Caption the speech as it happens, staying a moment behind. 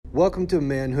Welcome to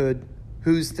Manhood.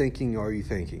 Whose thinking are you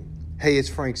thinking? Hey, it's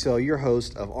Frank Sell, your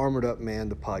host of Armored Up Man,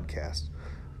 the podcast.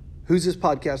 Who's this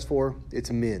podcast for?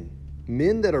 It's men.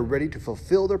 Men that are ready to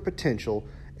fulfill their potential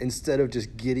instead of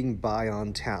just getting by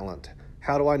on talent.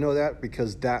 How do I know that?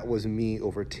 Because that was me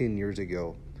over 10 years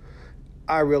ago.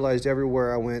 I realized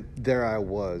everywhere I went, there I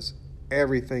was.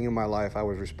 Everything in my life I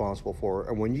was responsible for.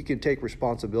 And when you can take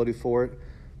responsibility for it,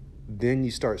 then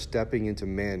you start stepping into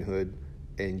manhood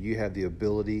and you have the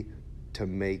ability to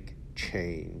make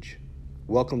change.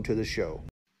 Welcome to the show.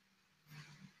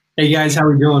 Hey guys, how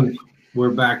we doing?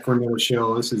 We're back for another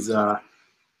show. This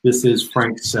is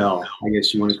Frank Sell. I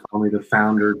guess you want to call me the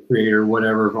founder, creator,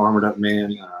 whatever of Armored Up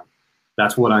Man.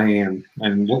 That's what I am.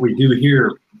 And what we do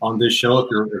here on this show,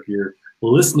 if you're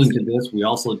listening to this, we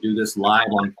also do this live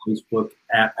on Facebook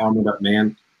at Armored Up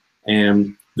Man.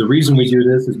 And the reason we do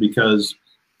this is because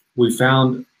we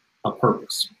found a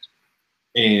purpose.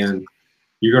 And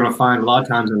you're going to find a lot of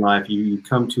times in life, you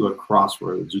come to a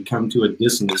crossroads, you come to a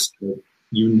dissonance.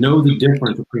 You know the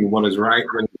difference between what is right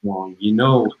and what is wrong. You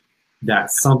know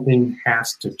that something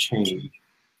has to change,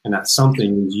 and that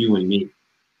something is you and me.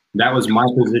 That was my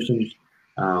position.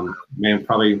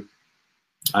 Probably,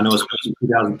 I know especially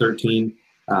 2013,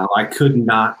 I could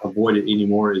not avoid it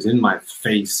anymore. It was in my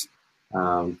face,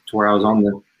 to where I was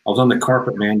on the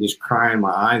carpet, man, just crying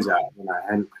my eyes out, and I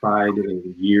hadn't cried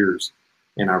in years.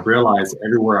 And I realized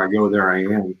everywhere I go, there I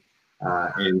am.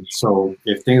 And so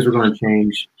if things were going to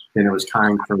change, then it was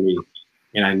time for me.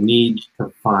 And I need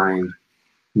to find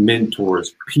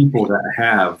mentors, people that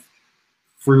have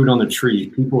fruit on the tree,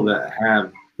 people that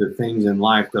have the things in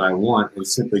life that I want, and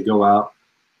simply go out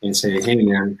and say, hey,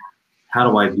 man, how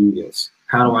do I do this?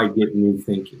 How do I get new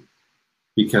thinking?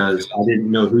 Because I didn't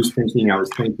know whose thinking I was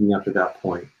thinking up to that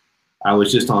point. I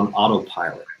was just on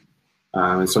autopilot.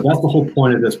 And so that's the whole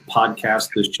point of this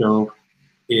podcast, this show,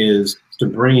 is to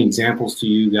bring examples to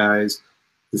you guys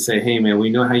to say, hey, man, we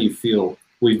know how you feel.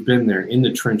 We've been there in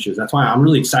the trenches. That's why I'm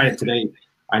really excited today.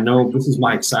 I know this is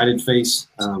my excited face.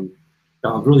 I'm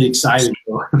really excited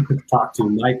to talk to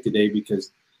Mike today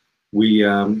because we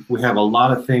have a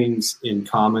lot of things in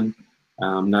common.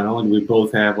 Not only do we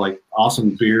both have like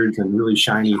awesome beards and really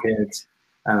shiny heads,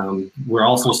 we're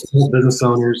also small business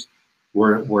owners.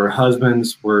 We're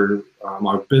husbands.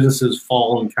 Our businesses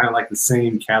fall in kind of like the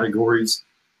same categories,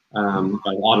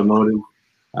 like automotive.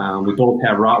 We both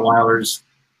have Rottweilers.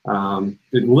 The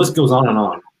list goes on and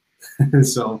on.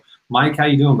 So, Mike, how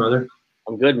you doing, brother?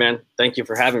 I'm good, man. Thank you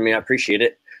for having me. I appreciate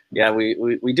it. Yeah,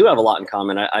 we do have a lot in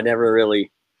common. I never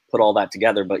really put all that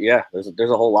together, but yeah, there's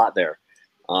a whole lot there.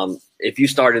 If you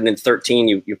started in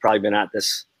 13, you've probably been at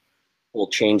this whole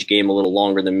change game a little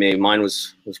longer than me. Mine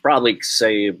was probably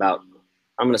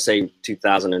I'm going to say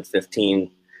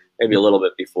 2015, maybe a little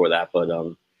bit before that. But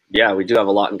yeah, we do have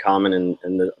a lot in common.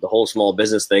 And the whole small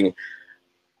business thing,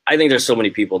 I think there's so many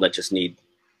people that just need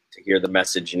to hear the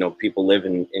message. You know, people live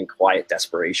in quiet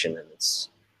desperation,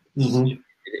 and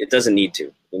it doesn't need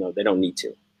to. You know, they don't need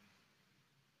to.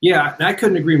 Yeah, I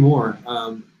couldn't agree more.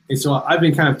 And so I've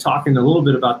been kind of talking a little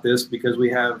bit about this because we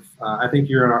have, I think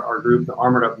you're in our group, the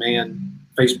Armored Up Man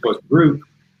Facebook group.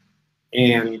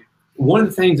 And one of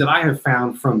the things that I have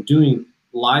found from doing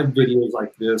live videos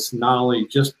like this, not only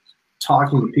just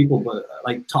talking to people, but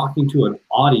like talking to an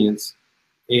audience,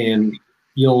 and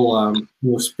you'll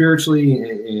spiritually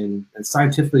and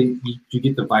scientifically, you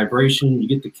get the vibration, you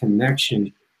get the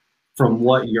connection from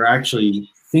what you're actually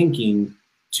thinking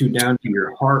to down to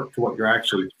your heart to what you're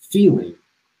actually feeling.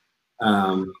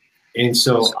 And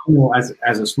so,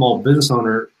 as a small business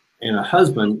owner and a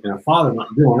husband and a father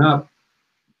growing up,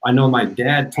 I know my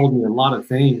dad told me a lot of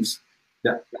things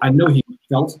that I know he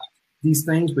felt these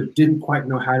things, but didn't quite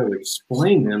know how to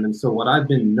explain them. And so what I've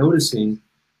been noticing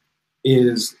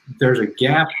is there's a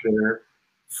gap there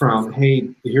from, hey,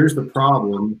 here's the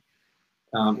problem,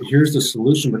 here's the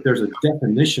solution, but there's a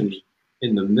definition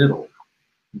in the middle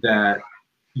that,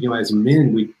 as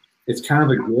men, it's kind of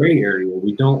a gray area.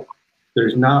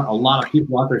 There's not a lot of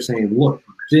people out there saying, look,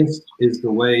 this is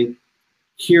the way,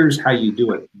 here's how you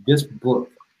do it. This book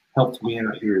helped me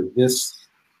out here. This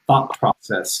thought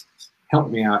process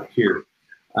helped me out here.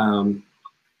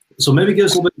 So maybe give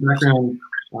us a little bit of background,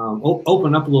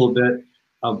 open up a little bit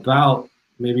about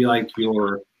maybe like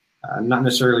your, not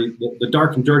necessarily the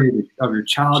dark and dirty of your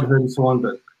childhood and so on,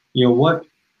 but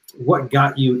what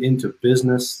got you into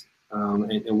business,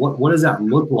 and what does that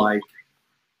look like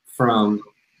from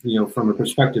a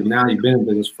perspective now you've been in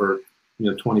business for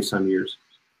 20 some years?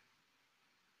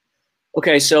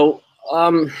 Okay, so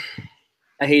I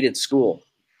hated school.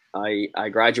 I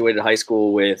graduated high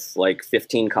school with like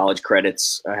 15 college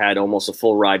credits. I had almost a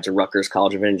full ride to Rutgers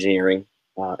College of Engineering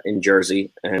in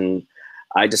Jersey, and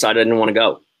I decided I didn't want to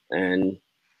go. And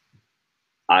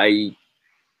I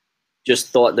just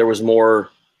thought there was more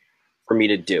for me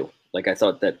to do. Like I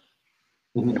thought that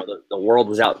the world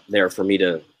was out there for me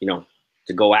to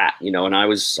to go at, and I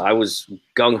was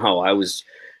gung ho.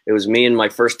 It was me and my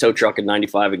first tow truck in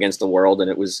 '95 against the world, and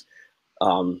it was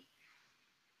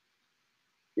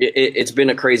it's been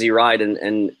a crazy ride.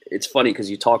 And it's funny because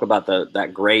you talk about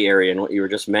that gray area, and what you were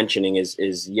just mentioning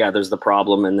is yeah, there's the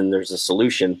problem and then there's a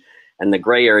solution, and the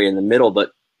gray area in the middle,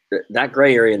 but that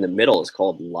gray area in the middle is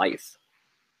called life.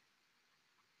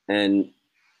 And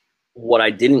what I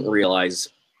didn't realize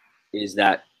is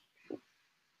that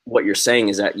what you're saying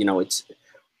is that, it's,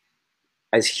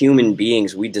 as human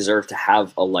beings, we deserve to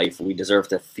have a life. We deserve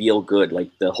to feel good.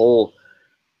 Like the whole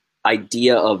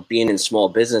idea of being in small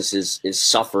business is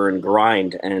suffer and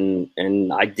grind. And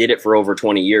I did it for over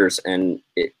 20 years, and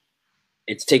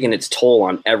it's taken its toll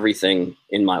on everything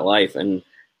in my life. And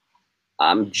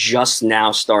I'm just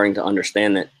now starting to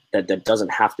understand that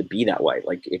doesn't have to be that way.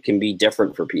 Like it can be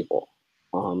different for people.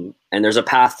 And there's a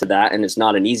path to that, and it's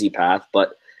not an easy path,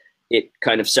 but it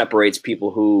kind of separates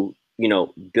people who,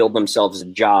 build themselves a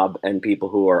job and people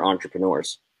who are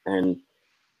entrepreneurs. And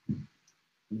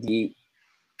the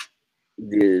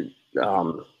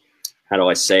how do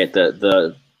I say it?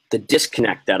 The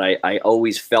disconnect that I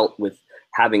always felt with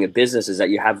having a business is that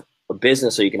you have a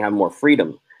business so you can have more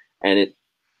freedom. And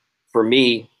for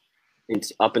me,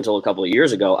 up until a couple of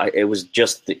years ago, it was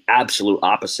just the absolute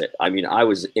opposite. I mean, I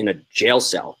was in a jail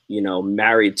cell,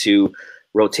 married to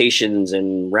rotations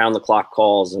and round the clock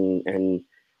calls and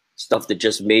stuff that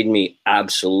just made me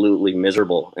absolutely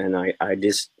miserable. And I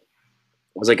just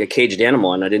was like a caged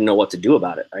animal, and I didn't know what to do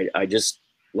about it. I just,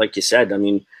 like you said, I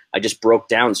mean, I just broke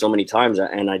down so many times,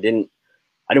 and I didn't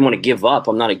want to give up.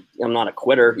 I'm not a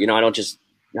quitter. I don't just,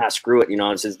 screw it.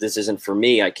 It says, this isn't for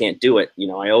me. I can't do it.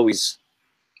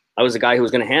 I was the guy who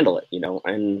was going to handle it,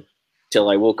 and till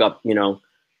I woke up,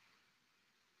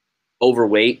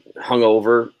 overweight,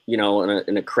 hungover,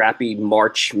 in a crappy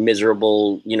March,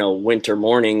 miserable, winter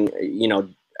morning,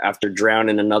 after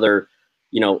drowning another,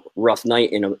 rough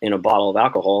night in a bottle of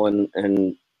alcohol.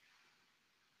 And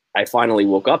I finally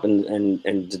woke up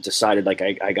and decided, like,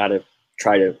 I got to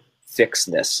try to fix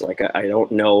this. Like, I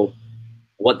don't know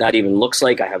what that even looks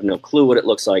like. I have no clue what it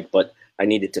looks like, but I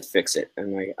needed to fix it.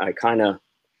 And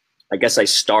I guess I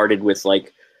started with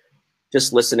like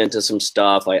just listening to some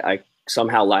stuff. I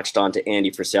somehow latched on to Andy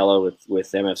Frisella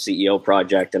with MF CEO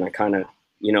Project, and I kind of,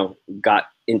 got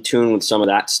in tune with some of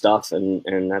that stuff,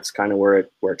 and that's kind of where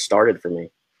it started for me.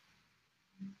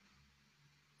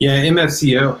 Yeah, MF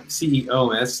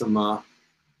CEO,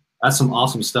 that's some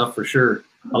awesome stuff for sure.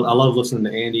 I love listening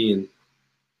to Andy,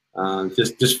 and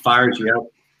just fires you up.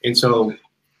 And so,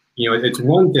 it's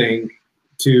one thing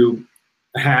to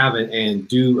have and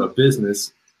do a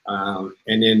business, and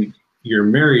then you're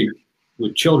married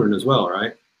with children as well,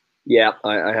 right? Yeah,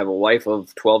 I have a wife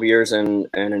of 12 years and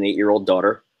an 8-year-old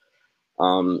daughter.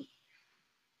 And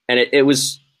it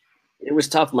was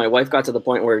tough. My wife got to the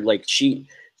point where, like, she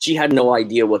had no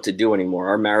idea what to do anymore.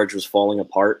 Our marriage was falling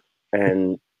apart,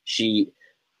 and she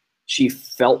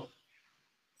felt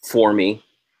for me,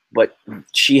 but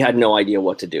she had no idea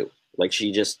what to do. Like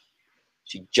she just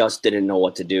didn't know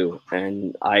what to do.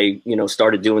 And I,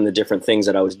 started doing the different things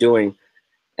that I was doing.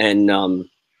 And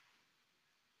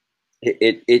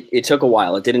it took a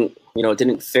while. It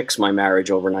didn't fix my marriage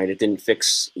overnight. It didn't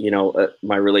fix,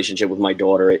 my relationship with my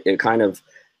daughter. It kind of,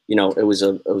 it was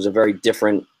a very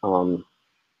different,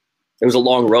 it was a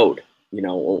long road,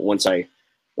 once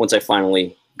I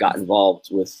finally got involved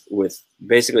with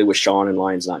basically with Sean and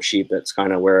Lions Not Sheep. That's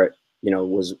kind of where it,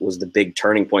 was the big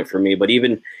turning point for me. But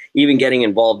even getting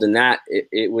involved in that,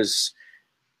 it was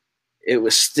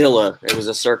still a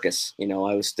circus. I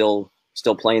was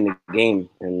still playing the game.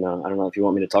 And I don't know if you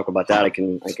want me to talk about that. I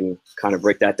can kind of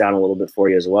break that down a little bit for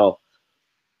you as well.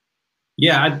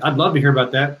 Yeah, I'd love to hear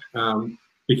about that,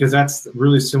 because that's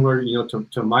really similar,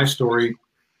 to my story.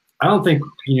 I don't think,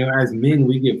 as men,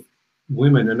 we give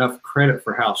women enough credit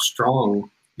for how strong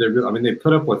they're. I mean, they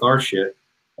put up with our shit,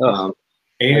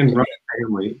 and run a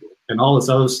family and all this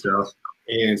other stuff.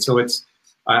 And so it's,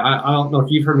 I don't know if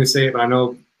you've heard me say it, but I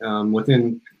know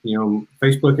within,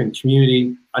 Facebook and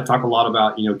community, I talk a lot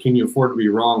about, can you afford to be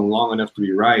wrong long enough to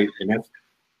be right? And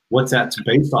that's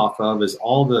based off of is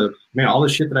all the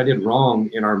shit that I did wrong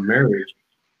in our marriage.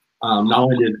 Not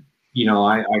only did,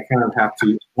 I kind of have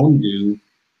to undo.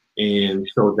 And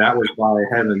so that was by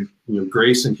having,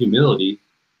 grace and humility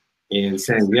and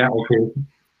saying, yeah, okay,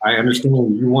 I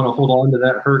understand you want to hold on to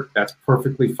that hurt. That's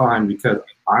perfectly fine because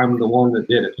I'm the one that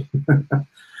did it.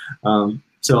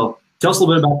 So tell us a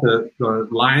little bit about the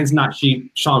Lions Not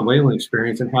Sheep Sean Whalen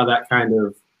experience and how that kind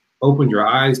of opened your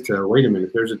eyes to, wait a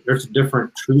minute, there's a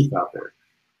different truth out there.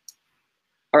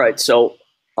 All right. So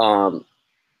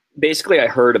basically I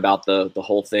heard about the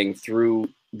whole thing through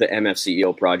the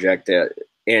MFCEO project that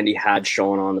Andy had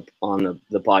shown on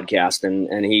the podcast,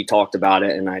 and he talked about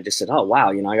it, and I just said, oh wow,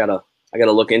 I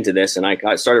gotta look into this, and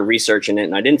I started researching it,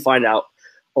 and I didn't find out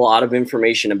a lot of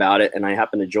information about it, and I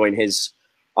happened to join his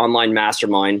online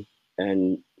mastermind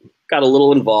and got a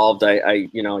little involved. I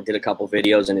did a couple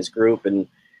videos in his group,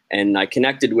 and I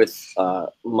connected with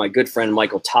my good friend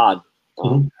Michael Todd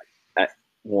at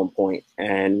one point,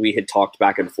 and we had talked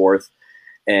back and forth,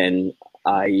 and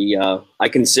I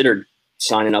considered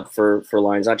signing up for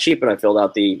Lions Not Sheep, and I filled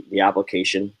out the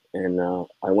application, and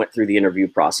I went through the interview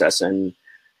process, and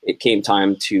it came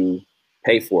time to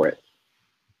pay for it.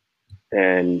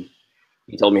 And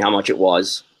he told me how much it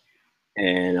was,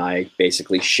 and I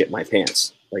basically shit my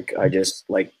pants. Like, I just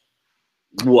like,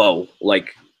 whoa,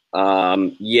 like,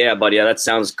 yeah, buddy, that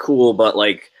sounds cool, but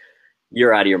like,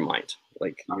 you're out of your mind.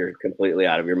 Like, you're completely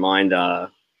out of your mind.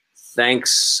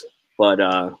 Thanks, but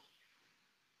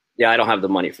yeah, I don't have the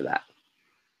money for that.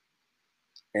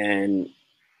 And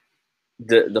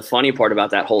the funny part about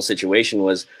that whole situation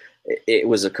was it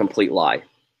was a complete lie.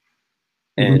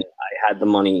 And I had the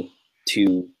money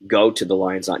to go to the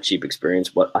Lions Not Sheep experience,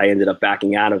 but I ended up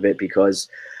backing out of it because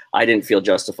I didn't feel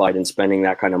justified in spending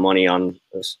that kind of money on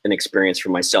an experience for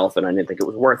myself, and I didn't think it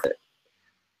was worth it.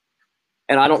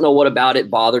 And I don't know what about it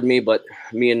bothered me, but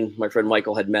me and my friend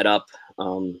Michael had met up.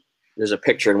 There's a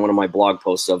picture in one of my blog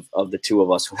posts of the two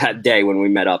of us that day when we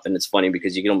met up. And it's funny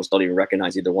because you can almost don't even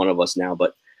recognize either one of us now.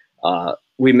 But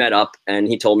we met up, and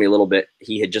he told me a little bit.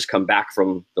 He had just come back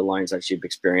from the Lions Not Sheep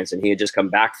experience, and he had just come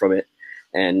back from it.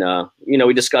 And,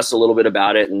 we discussed a little bit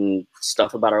about it and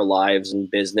stuff about our lives and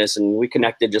business. And we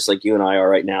connected just like you and I are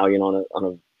right now, on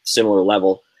a similar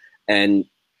level. And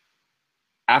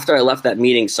after I left that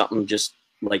meeting, something just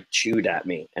like chewed at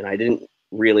me, and I didn't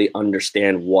really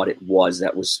understand what it was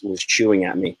that was chewing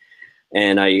at me.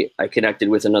 And I connected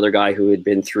with another guy who had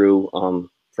been through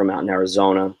from out in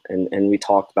Arizona, and we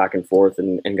talked back and forth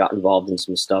and got involved in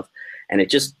some stuff. And it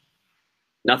just,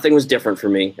 nothing was different for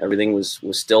me. Everything was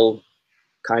still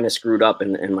kind of screwed up,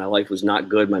 and my life was not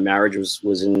good. My marriage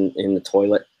was in the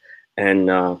toilet,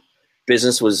 and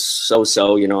business was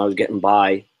so-so, I was getting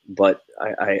by, but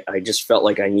I just felt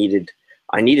like I needed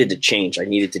to change. I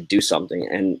needed to do something.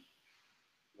 And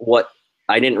what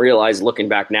I didn't realize, looking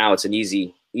back now, it's an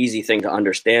easy thing to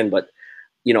understand, but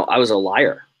I was a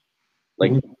liar.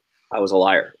 Like, I was a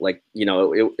liar. Like,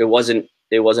 it wasn't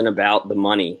about the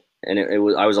money, and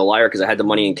I was a liar because I had the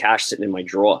money in cash sitting in my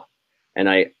drawer, and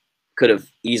I could have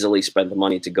easily spent the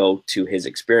money to go to his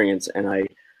experience, and I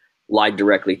lied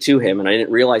directly to him, and I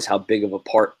didn't realize how big of a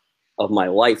part of my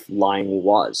life lying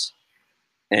was.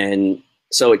 And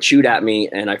so it chewed at me,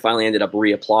 and I finally ended up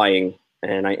reapplying,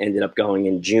 and I ended up going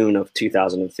in June of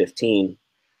 2015.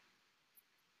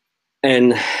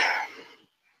 And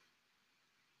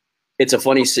it's a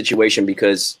funny situation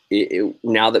because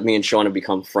now that me and Sean have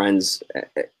become friends,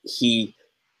 he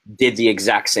did the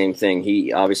exact same thing.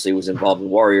 He obviously was involved in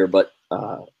Warrior, but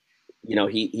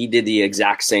he did the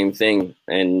exact same thing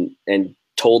and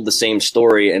told the same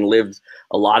story and lived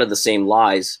a lot of the same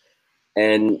lies.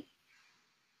 And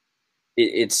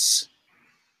it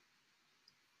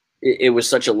was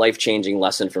such a life-changing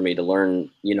lesson for me to learn,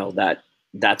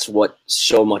 that's what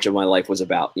so much of my life was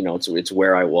about. It's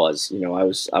where I was.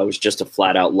 I was just a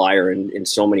flat-out liar in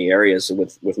so many areas,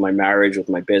 with my marriage, with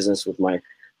my business, with my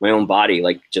own body.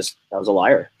 Like, just, I was a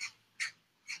liar.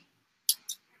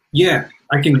 Yeah,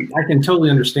 I can totally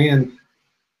understand.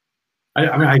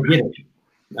 I mean, I get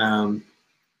it,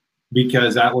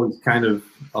 because that was kind of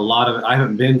a lot of it. I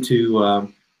haven't been to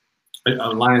a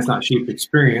Lions Not Sheep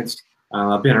experience.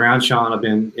 I've been around Sean. I've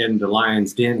been in the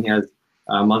Lions Den. He has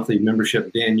a monthly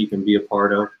membership den you can be a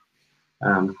part of.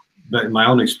 But in my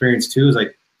own experience too, is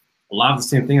like a lot of the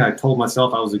same thing. I told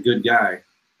myself I was a good guy.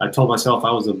 I told myself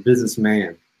I was a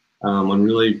businessman. When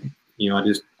really,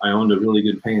 I owned a really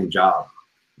good paying job.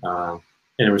 And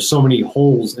there were so many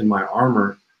holes in my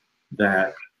armor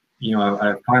that,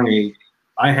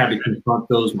 I had to confront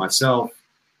those myself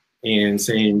and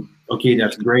saying, okay,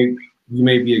 that's great. You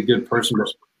may be a good person, but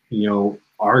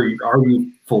are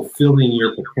you fulfilling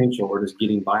your potential or just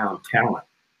getting by on talent?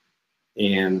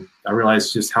 And I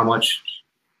realized just how much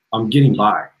I'm getting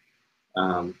by.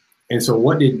 And so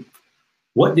what did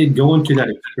going through that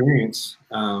experience,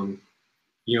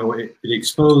 it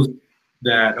exposed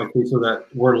that, okay, so that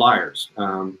we're liars.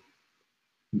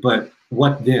 But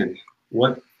what then?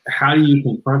 How do you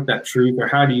confront that truth, or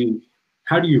how do you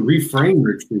reframe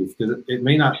your truth? Because it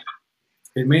may not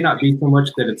be so much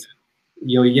that it's,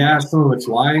 yeah, some of it's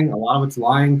lying, a lot of it's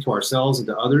lying to ourselves and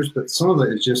to others, but some of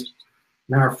it is just,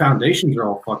 now our foundations are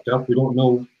all fucked up. We don't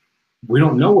know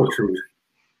what truth.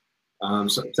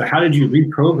 So how did you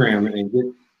reprogram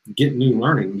and get new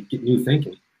learning, get new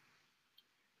thinking?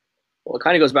 Well, it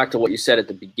kind of goes back to what you said at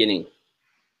the beginning,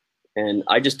 and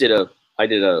I did the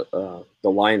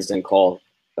Lions Den call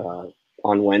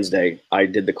on Wednesday. I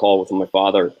did the call with my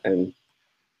father, and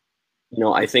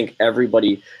I think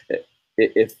everybody,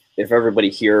 if everybody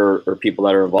here or people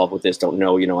that are involved with this don't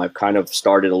know, I've kind of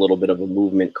started a little bit of a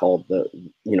movement called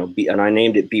and I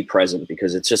named it Be Present,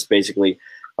 because it's just basically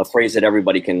a phrase that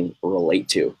everybody can relate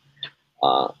to.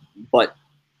 But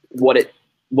what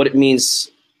it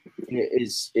means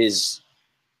is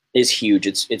huge.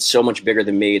 It's so much bigger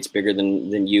than me. It's bigger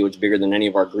than you. It's bigger than any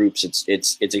of our groups.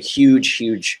 It's a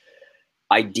huge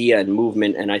idea and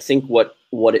movement. And I think what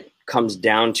it comes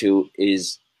down to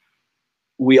is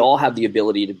we all have the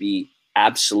ability to be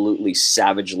absolutely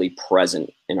savagely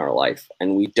present in our life,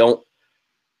 and we don't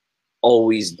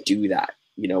always do that.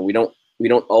 We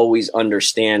don't always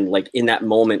understand, like, in that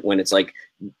moment when it's like,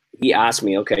 he asked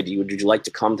me, okay, would you like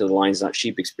to come to the Lions Not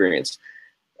Sheep experience?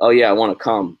 Oh yeah, I want to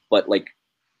come, but like,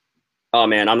 oh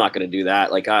man, I'm not going to do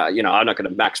that. Like, I'm not going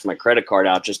to max my credit card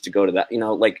out just to go to that.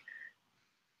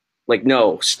 Like,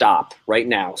 no, stop right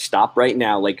now. Stop right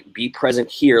now. Like, be present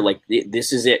here. Like,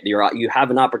 this is it. You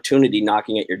have an opportunity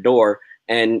knocking at your door,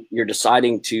 and you're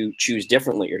deciding to choose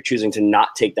differently. You're choosing to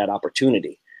not take that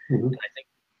opportunity. Mm-hmm. And I think,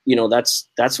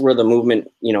 that's where the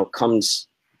movement, comes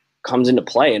into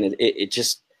play. And it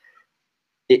just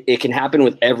can happen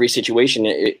with every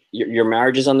situation. Your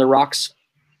marriage is on the rocks.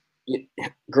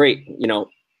 Great.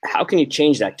 How can you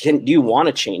change that? Do you want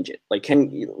to change it? Like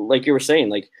you were saying,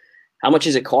 like, how much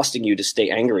is it costing you to stay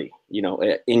angry,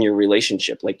 in your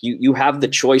relationship? Like, you have the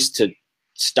choice to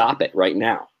stop it right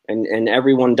now. And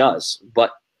everyone does,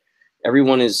 but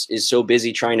everyone is so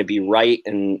busy trying to be right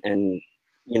and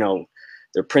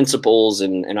their principles.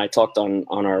 And I talked on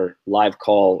our live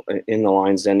call in the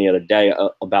Lions Den the other day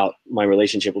about my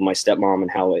relationship with my stepmom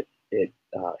and how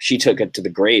she took it to the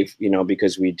grave,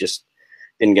 because we just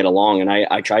didn't get along. And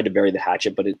I tried to bury the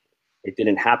hatchet, but it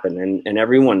didn't happen. And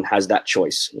everyone has that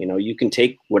choice. You can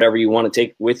take whatever you want to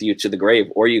take with you to the grave,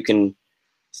 or you can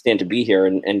stand to be here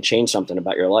and change something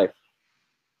about your life.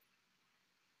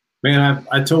 Man,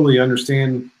 I totally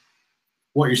understand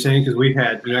what you're saying, because we've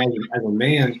had, as a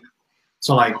man,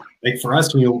 so like for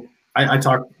us, I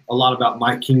talk a lot about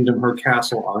my kingdom, her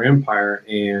castle, our empire.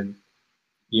 And,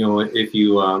 if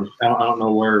you, I don't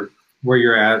know where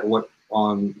you're at, what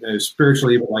on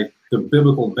spiritually, but like the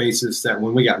biblical basis that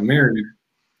when we got married,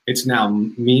 it's now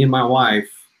me and my wife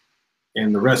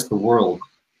and the rest of the world.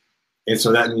 And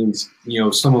so that means,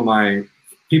 some of my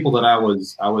people that I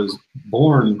was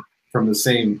born from the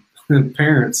same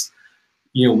parents,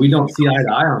 we don't see eye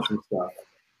to eye on some stuff.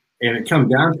 And it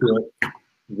comes down to it.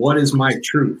 What is my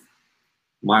truth?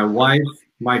 My wife,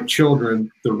 my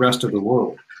children, the rest of the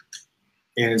world.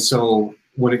 And so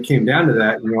when it came down to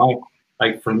that,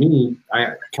 for me, I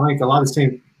kind of like along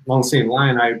the same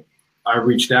line, I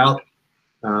reached out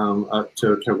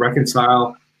to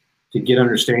reconcile, to get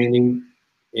understanding.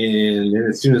 And then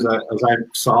as soon as I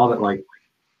saw that, like,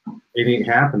 it ain't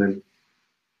happening,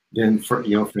 then for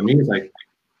me, it's like,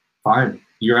 fine,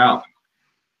 you're out.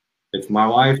 It's my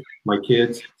wife, my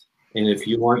kids. And if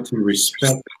you want to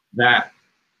respect that,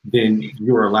 then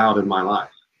you're allowed in my life.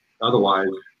 Otherwise,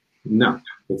 no,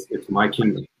 it's my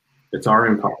kingdom. It's our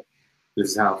empire.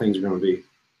 This is how things are going to be.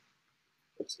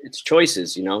 It's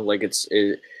choices,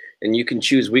 and you can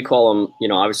choose. We call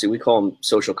them, obviously we call them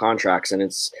social contracts, and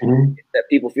it's that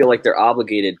people feel like they're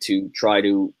obligated to try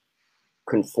to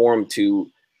conform to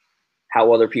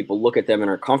how other people look at them and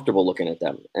are comfortable looking at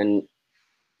them. And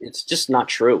it's just not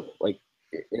true. Like,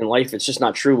 in life, it's just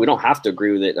not true. We don't have to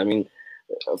agree with it. I mean,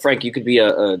 Frank, you could be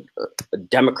a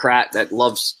Democrat that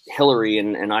loves Hillary,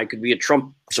 and I could be a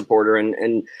Trump supporter.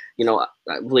 And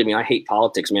believe me, I hate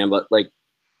politics, man. But like,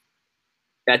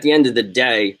 at the end of the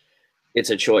day, it's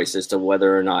a choice as to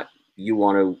whether or not you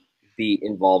want to be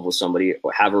involved with somebody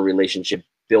or have a relationship,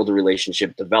 build a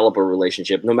relationship, develop a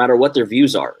relationship, no matter what their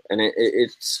views are. And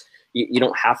it's you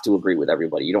don't have to agree with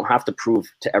everybody. You don't have to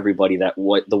prove to everybody that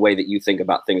the way that you think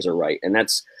about things are right. And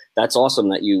that's awesome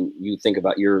that you think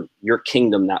about your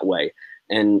kingdom that way,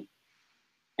 and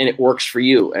it works for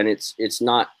you. And it's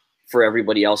not for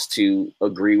everybody else to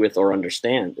agree with or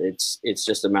understand. It's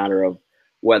just a matter of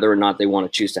whether or not they want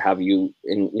to choose to have you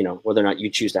in, you know, whether or not you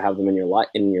choose to have them in your life.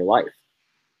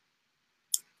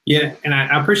 Yeah. And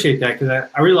I appreciate that, because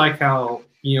I really like how,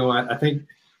 you know, I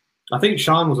think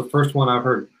Sean was the first one I've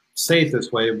heard say it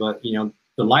this way, but, you know,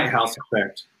 the lighthouse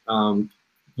effect.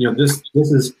 You know, this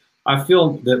is, I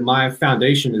feel that my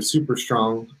foundation is super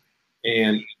strong,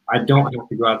 and I don't have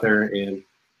to go out there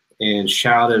and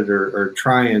shout it or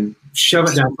try and shove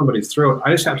it down somebody's throat.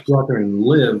 I just have to go out there and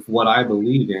live what I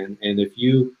believe in. And if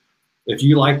you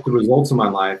like the results of my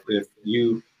life, if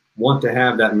you want to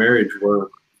have that marriage where,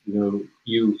 you know,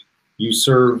 you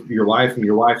serve your wife and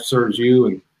your wife serves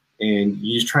you, and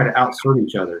you just try to outserve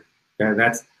each other.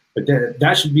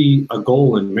 That should be a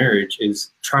goal in marriage,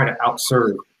 is try to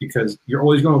outserve, because you're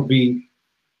always going to be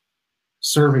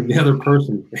serving the other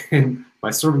person. And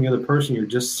by serving the other person, you're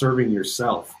just serving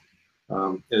yourself.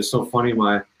 It's so funny.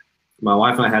 My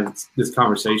wife and I had this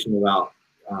conversation about,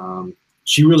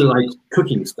 she really likes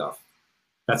cooking stuff.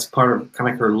 That's part of kind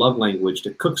of like her love language,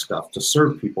 to cook stuff, to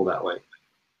serve people that way.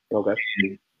 Okay.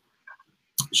 And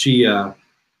she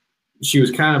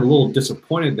was kind of a little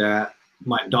disappointed that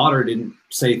my daughter didn't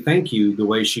say thank you the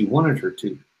way she wanted her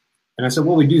to. And I said,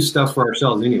 well, we do stuff for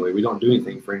ourselves anyway. We don't do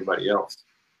anything for anybody else.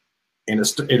 And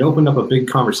it opened up a big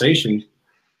conversation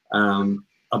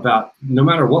about, no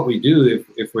matter what we do,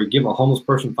 if we give a homeless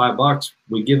person $5,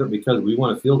 we give it because we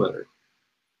want to feel better.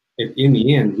 In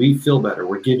the end, we feel better.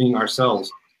 We're giving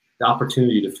ourselves the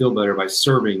opportunity to feel better by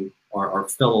serving our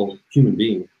fellow human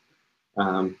being.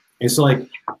 And so, like,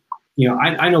 you know,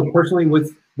 I know personally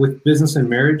with business and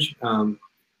marriage,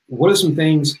 what are some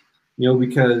things, you know,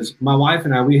 because my wife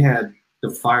and I, we had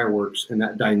the fireworks and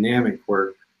that dynamic where,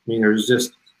 I mean, there's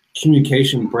just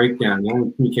communication breakdown. The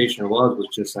only communication there was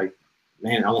just like,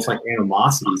 man, almost like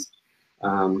animosity.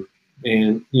 And,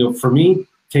 you know, for me,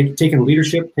 taking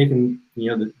leadership, taking,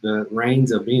 you know, the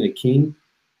reins of being a king,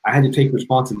 I had to take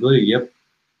responsibility. Yep,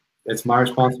 it's my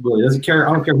responsibility.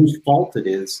 I don't care whose fault it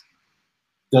is.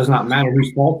 Does not matter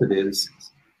whose fault it is.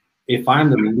 If I'm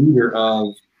the leader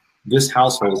of this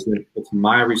household, it's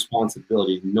my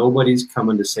responsibility. Nobody's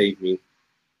coming to save me.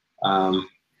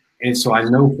 And so I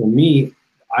know for me,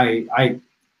 I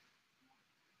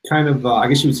kind of, I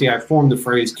guess you would say, I formed the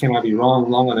phrase, can I be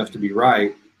wrong long enough to be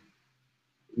right?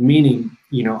 Meaning,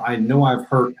 you know I've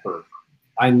hurt her.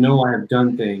 I know I have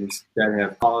done things that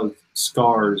have caused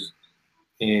scars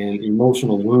and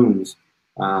emotional wounds.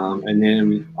 And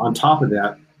then on top of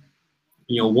that,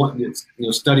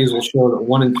 studies will show that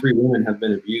 1 in 3 women have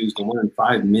been abused and 1 in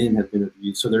 5 men have been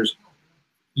abused. So there's,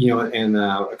 and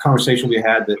a conversation we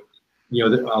had that,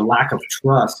 a lack of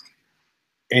trust,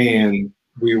 and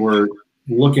we were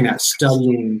looking at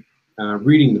studying,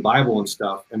 reading the Bible and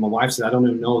stuff. And my wife said, I don't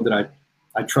even know that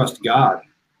I trust God.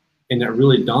 And that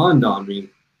really dawned on me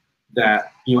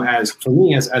that, as for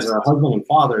me, as a husband and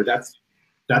father,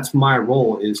 that's my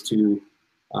role, is to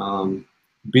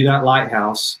be that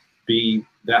lighthouse, be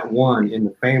that one in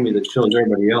the family that shows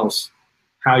everybody else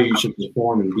how you should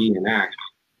perform and be and act.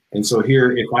 And so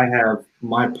here, if I have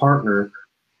my partner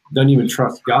doesn't even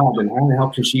trust God, then how the hell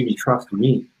can she even trust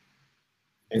me?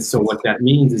 And so what that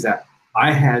means is that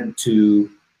I had to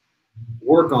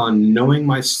work on knowing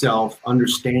myself,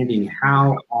 understanding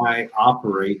how I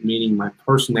operate, meaning my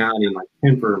personality, my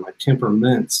temper, my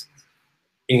temperaments.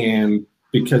 And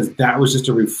because that was just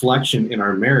a reflection in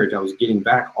our marriage, I was getting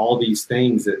back all these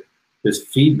things, this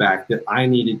feedback that I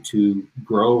needed to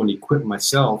grow and equip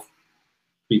myself,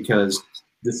 because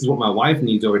this is what my wife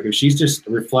needs over here. She's just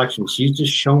a reflection. She's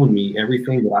just showing me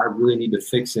everything that I really need to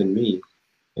fix in me.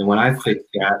 And when I fix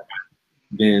that,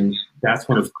 then that's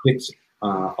when it fixes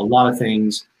a lot of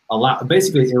things.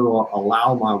 Basically, it will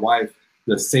allow my wife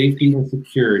the safety and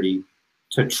security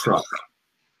to trust.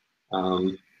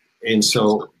 And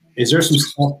so, is there some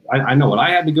stuff, I know what I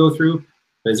had to go through,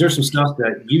 but is there some stuff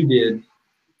that you did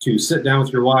to sit down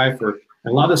with your wife? And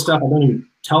a lot of stuff I don't even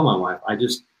tell my wife.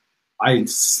 I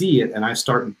see it and I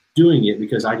start doing it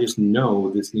because I just know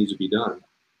this needs to be done.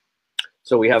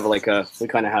 So we have we kind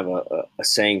of have a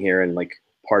saying here, and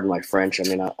pardon my French. I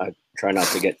mean, I try not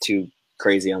to get too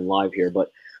crazy on live here,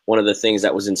 but one of the things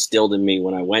that was instilled in me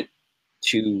when I went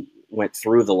through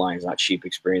the Lions Not Sheep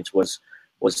experience was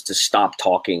to stop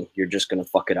talking. You're just going to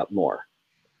fuck it up more.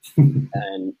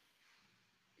 And,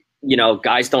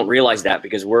 guys don't realize that,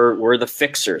 because we're the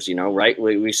fixers, right?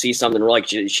 We see something, we're like,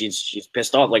 she's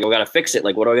pissed off. Like, I got to fix it.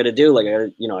 Like, what do I got to do? Like, I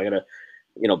got to,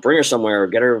 bring her somewhere, or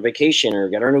get her a vacation, or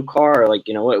get her a new car. Like,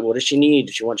 what does she need?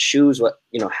 Does she want shoes?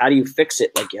 How do you fix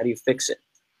it? Like, how do you fix it?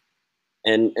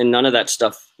 And none of that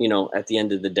stuff, at the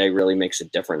end of the day really makes a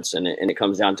difference. And it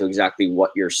comes down to exactly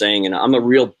what you're saying. And I'm a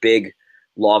real big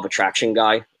law of attraction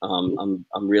guy. I'm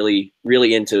really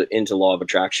into law of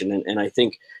attraction, and I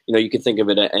think you can think of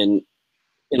it in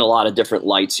a lot of different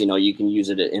lights. You can use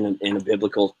it in a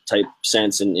biblical type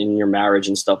sense in your marriage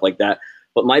and stuff like that.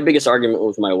 But my biggest argument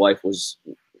with my wife was,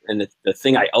 and the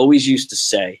thing I always used to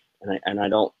say, and I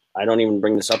don't even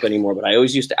bring this up anymore, but I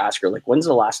always used to ask her, like, when's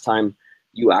the last time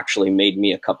you actually made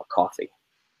me a cup of coffee?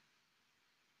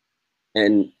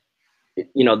 And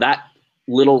that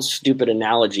little stupid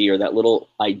analogy, or that little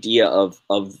idea of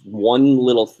one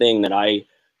little thing that I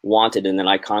wanted and that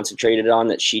I concentrated on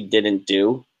that she didn't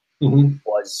do,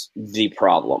 was the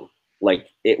problem. Like,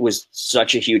 it was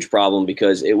such a huge problem,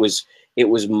 because it was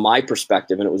my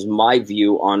perspective and it was my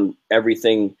view on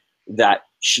everything that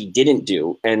she didn't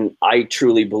do. And I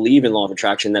truly believe in law of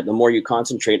attraction, that the more you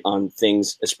concentrate on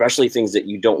things, especially things that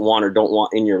you don't want or don't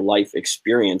want in your life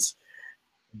experience,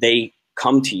 they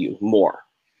come to you more.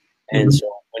 And so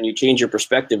when you change your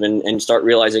perspective and start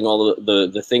realizing all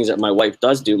the things that my wife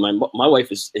does do, my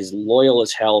wife is loyal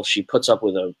as hell. She puts up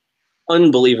with an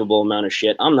unbelievable amount of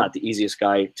shit. I'm not the easiest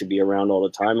guy to be around all the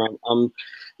time.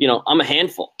 I'm a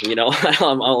handful,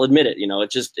 I'll admit it.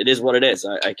 It is what it is.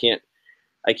 I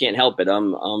can't help it.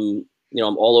 I'm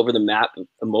all over the map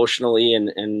emotionally,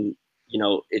 and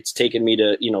it's taken me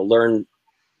to, learn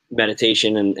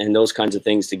meditation and those kinds of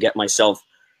things to get myself,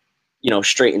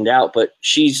 straightened out. But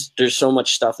there's so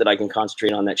much stuff that I can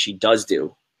concentrate on that she does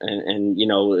do. And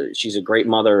she's a great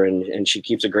mother, and she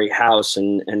keeps a great house,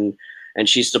 and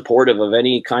she's supportive of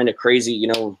any kind of crazy,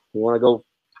 you want to go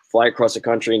fly across the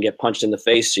country and get punched in the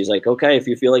face. She's like, okay, if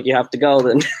you feel like you have to go,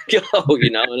 then go,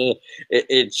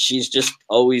 and she's just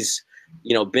always,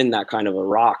 been that kind of a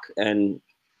rock. And,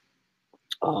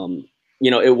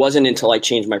 it wasn't until I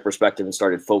changed my perspective and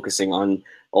started focusing on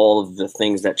all of the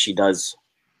things that she does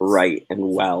right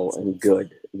and well and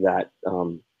good that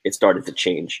it started to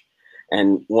change.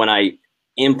 And when I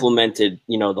implemented,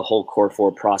 the whole Core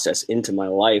 4 process into my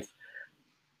life,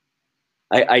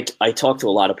 I talked to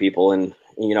a lot of people, and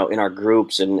in our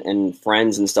groups and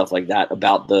friends and stuff like that,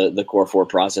 about the Core 4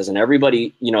 process, and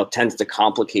everybody tends to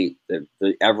complicate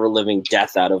the ever living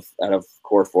death out of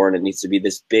Core 4, and it needs to be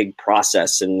this big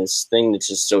process and this thing that's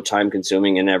just so time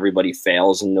consuming, and everybody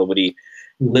fails and nobody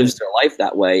lives their life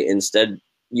that way. Instead,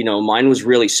 mine was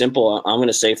really simple. I'm going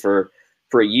to say for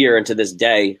a year and to this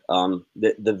day,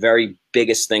 the very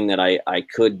biggest thing that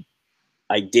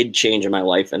I did change in my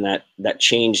life, and that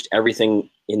changed everything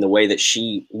in the way that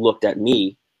she looked at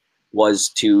me, was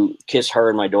to kiss her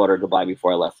and my daughter goodbye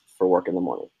before I left for work in the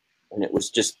morning. And it was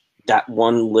just that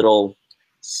one little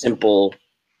simple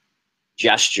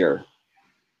gesture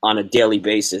on a daily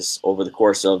basis over the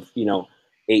course of,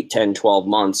 8, 10, 12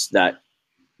 months, that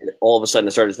all of a sudden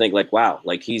I started to think, like, wow,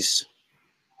 like he's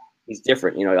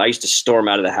different. I used to storm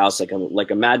out of the house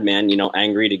like a madman,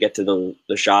 angry to get to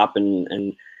the shop,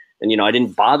 and I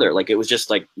didn't bother. Like, it was just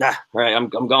like, all right, I'm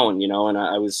going, and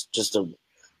I was just a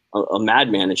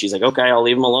madman. And she's like, okay, I'll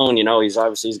leave him alone. He's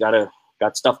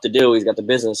got stuff to do. He's got the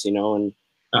business, and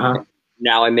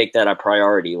now I make that a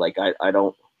priority. Like, I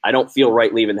don't feel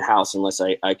right leaving the house unless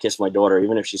I kiss my daughter,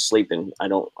 even if she's sleeping. I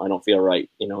don't feel right,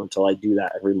 until I do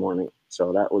that every morning.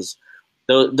 So that was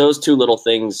those two little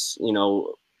things,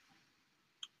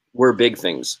 were big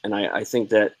things. And I think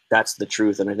that that's the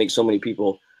truth. And I think so many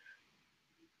people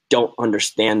don't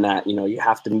understand that, you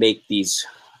have to make these,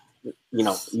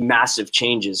 massive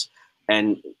changes.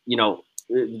 And,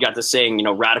 you got the saying,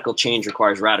 radical change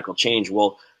requires radical change.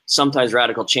 Well, sometimes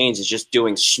radical change is just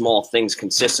doing small things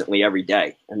consistently every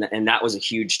day. And that was a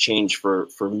huge change for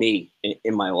me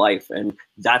in my life. And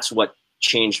that's what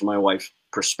changed my wife's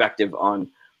perspective on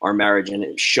our marriage. And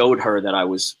it showed her that I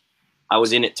was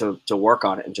in it to work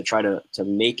on it and to try to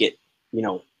make it,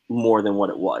 more than what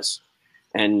it was.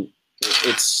 And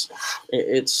it's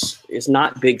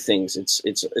not big things.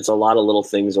 It's a lot of little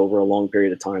things over a long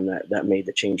period of time that made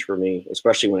the change for me,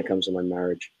 especially when it comes to my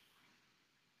marriage.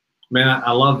 Man,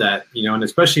 I love that, and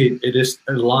especially it just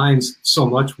aligns so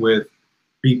much with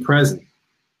be present.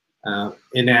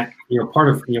 In that, part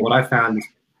of what I found,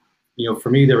 for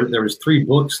me, there was 3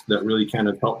 books that really kind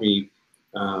of helped me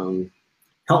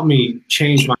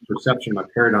change my perception, my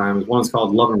paradigm. One's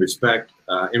called Love and Respect.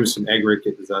 Emerson Eggerichs.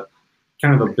 It is a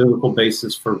kind of a biblical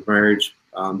basis for marriage.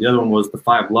 The other one was The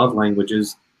 5 Love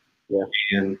Languages. Yeah.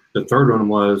 And the third one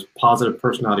was Positive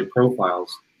Personality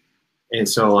Profiles. And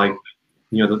so, like,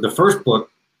 the first book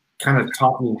kind of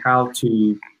taught me how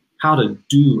to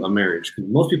do a marriage. Because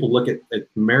most people look at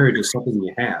marriage as something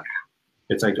you have.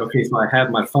 It's like, okay, so I have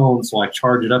my phone, so I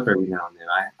charge it up every now and then.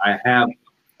 I have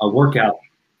a workout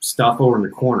stuff over in the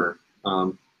corner,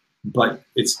 but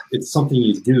it's something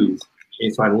you do.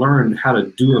 And so I learned how to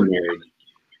do a marriage.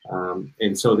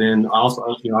 And so then also,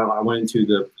 I went into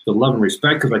the love and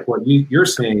respect, because like what you're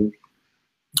saying,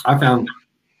 I found,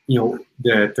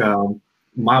 that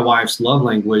my wife's love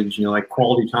language, like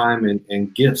quality time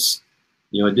and gifts,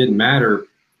 it didn't matter,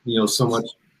 so much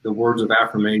the words of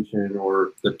affirmation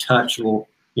or the touch. Well,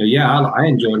 I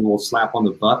enjoyed a little slap on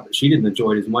the butt, but she didn't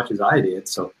enjoy it as much as I did.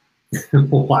 So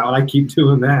why would I keep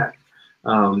doing that?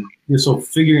 So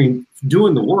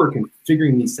doing the work and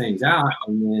figuring these things out,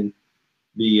 and then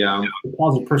the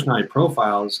positive personality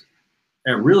profiles,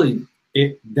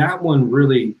 that one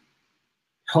really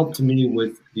helped me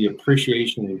with the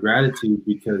appreciation and gratitude,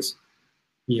 because,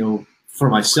 for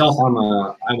myself, I'm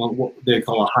what they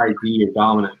call a high D or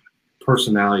dominant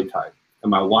personality type. And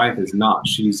my wife is not.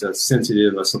 She's a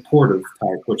sensitive, a supportive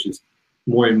type, which is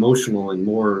more emotional and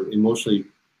more emotionally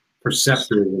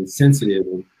perceptive and sensitive,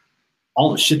 and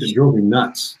all the shit that drove me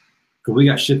nuts, because we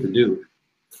got shit to do.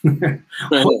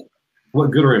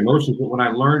 What good are emotions? But when I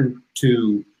learned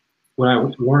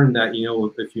that,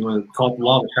 if you want to call it the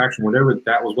law of attraction, whatever,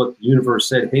 that was what the universe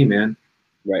said. Hey, man,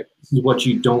 right, this is what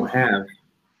you don't have.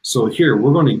 So here,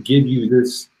 we're going to give you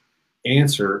this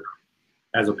answer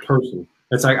as a person.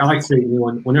 That's like, I like to say,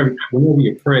 whenever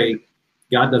you pray,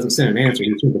 God doesn't send an answer;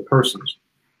 He sends a person.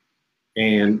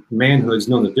 And manhood's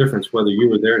known the difference, whether you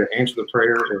were there to answer the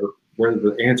prayer or whether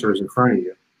the answer is in front of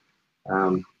you.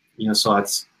 So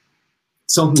it's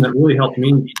something that really helped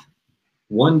me.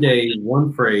 One day,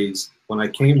 one phrase, when I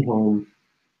came home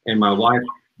and my wife,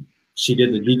 she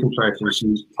did the decompression. She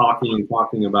was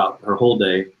talking about her whole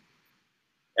day.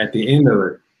 At the end of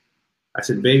it, I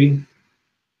said, "Baby,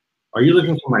 are you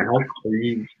looking for my help, or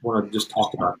you want to just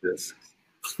talk about this?"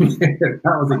 That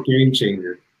was a game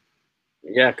changer.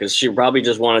 Yeah, because she probably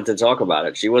just wanted to talk about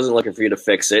it. She wasn't looking for you to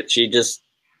fix it. She just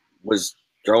was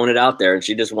throwing it out there, and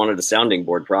she just wanted a sounding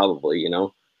board, probably,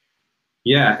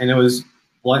 Yeah, and it was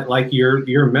like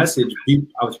your message.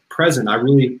 I was present. I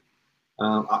really,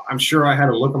 I'm sure I had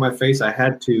a look on my face. I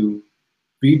had to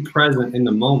be present in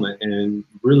the moment and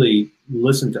really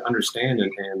listen to understand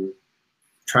and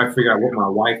try to figure out what my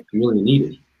wife really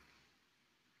needed.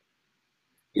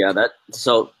 Yeah,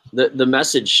 so the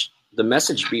message,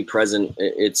 be present.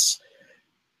 It's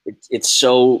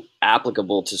so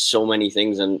applicable to so many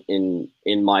things in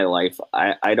my life.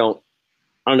 I don't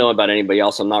know about anybody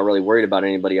else. I'm not really worried about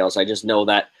anybody else. I just know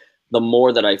that the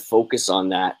more that I focus on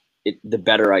that, the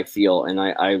better I feel. And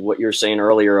I what you're saying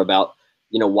earlier about,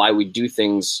 why we do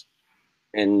things,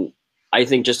 and I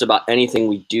think just about anything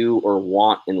we do or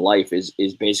want in life is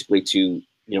basically to,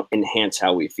 enhance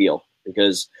how we feel,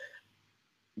 because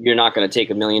you're not going to take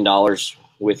 $1 million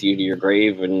with you to your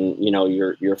grave, and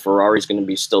your Ferrari's going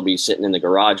to still be sitting in the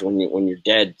garage when you're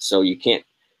dead. So you can't.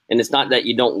 And it's not that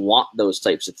you don't want those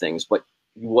types of things, but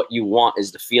what you want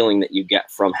is the feeling that you get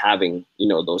from having,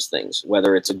 those things,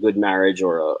 whether it's a good marriage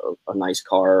or a nice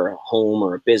car, or a home,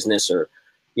 or a business, or,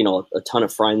 a ton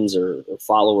of friends or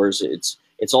followers.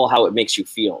 It's all how it makes you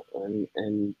feel.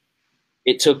 And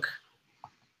it took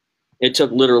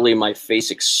literally my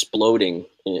face exploding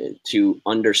to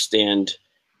understand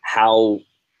how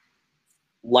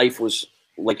life was,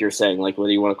 like you're saying, like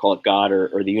whether you want to call it God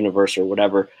or the universe or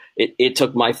whatever. It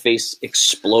took my face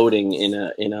exploding in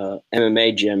a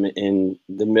MMA gym in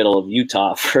the middle of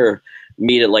Utah for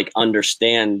me to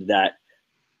understand that,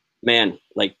 man,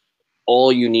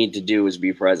 all you need to do is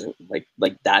be present.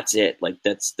 Like that's it.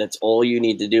 That's all you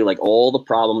need to do. All the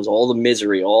problems, all the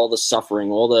misery, all the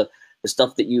suffering, all the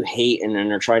stuff that you hate and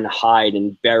are trying to hide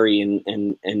and bury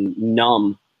and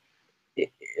numb,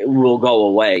 it will go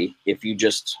away if you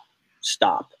just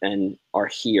stop and are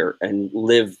here and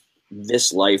live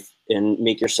this life and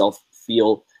make yourself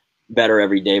feel better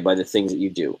every day by the things that you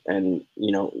do. And,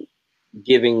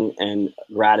 giving and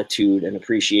gratitude and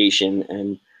appreciation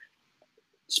and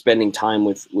spending time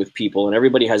with people. And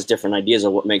everybody has different ideas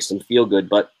of what makes them feel good,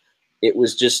 but it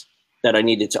was just that I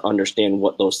needed to understand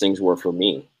what those things were for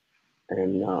me.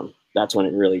 And that's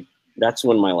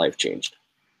when my life changed.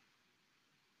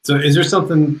 So is there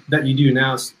something that you do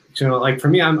now? Like for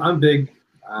me, I'm big.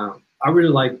 I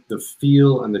really like the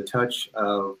feel and the touch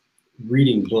of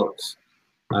reading books.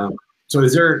 So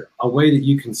is there a way that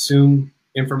you consume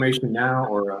information now,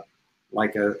 or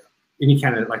any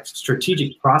kind of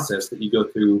strategic process that you go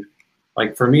through?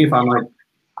 Like for me, if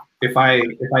I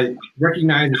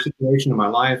recognize a situation in my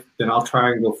life, then I'll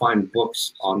try and go find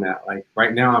books on that. Like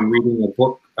right now, I'm reading a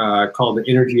book called The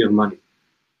Energy of Money,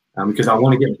 because I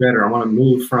want to get better. I want to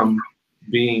move from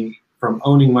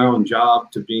owning my own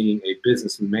job to being a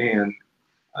businessman,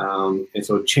 and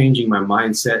so changing my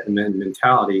mindset and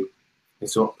mentality. And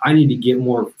so I need to get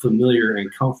more familiar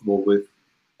and comfortable with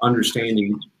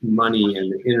understanding money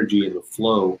and the energy and the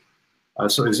flow.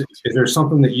 So is there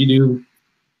something that you do,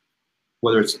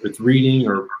 whether it's reading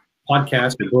or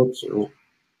podcasts or books? Or...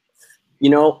 You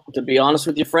know, to be honest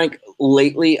with you, Frank,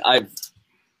 lately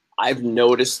I've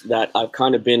noticed that I've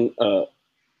kind of been a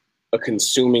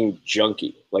consuming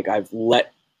junkie. Like I've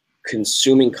let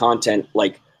consuming content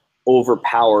like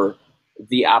overpower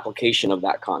the application of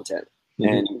that content.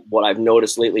 Mm-hmm. And what I've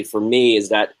noticed lately for me is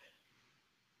that,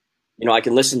 you know, I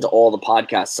can listen to all the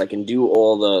podcasts, I can do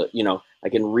all the, you know, I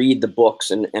can read the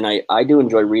books, and I do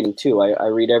enjoy reading too. I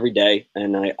read every day,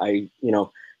 and I you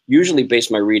know, usually base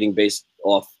my reading based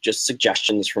off just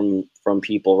suggestions from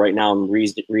people. Right now I'm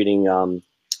reading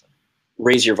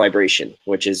Raise Your Vibration,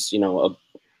 which is, you know, a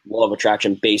law of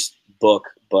attraction based book,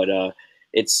 but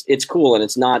it's cool, and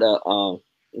it's not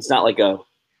like a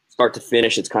start to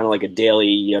finish. It's kind of like a daily,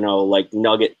 you know, like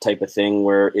nugget type of thing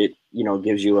where it, you know,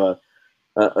 gives you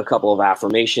a couple of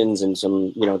affirmations and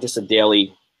some, you know, just a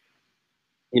daily,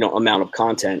 you know, amount of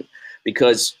content.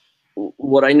 Because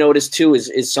what I noticed too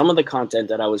is some of the content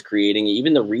that I was creating,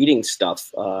 even the reading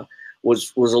stuff,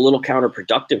 was a little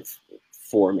counterproductive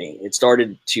for me. It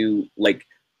started to, like,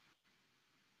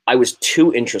 I was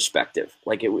too introspective.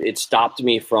 Like it stopped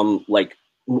me from like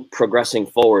progressing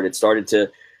forward. It started to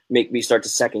make me start to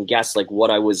second guess like what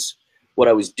I was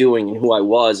doing and who I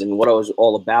was and what I was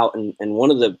all about. And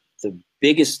one of the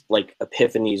biggest like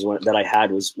epiphanies that I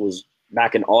had was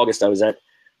back in August. I was at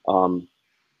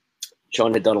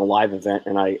Sean had done a live event,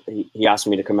 and he asked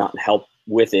me to come out and help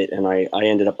with it, and I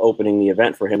ended up opening the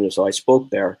event for him. So I spoke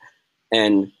there,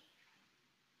 and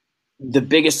the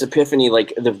biggest epiphany,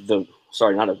 like the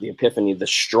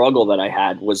struggle that I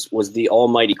had was the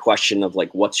almighty question of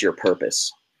like, what's your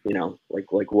purpose? You know,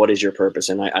 like what is your purpose?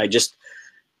 And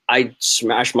I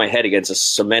smashed my head against a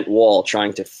cement wall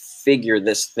trying to figure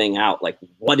this thing out. Like,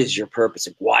 what is your purpose?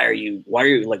 Like, why are you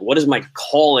like, what is my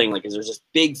calling? Like, is there this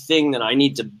big thing that I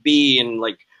need to be and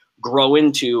like grow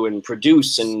into and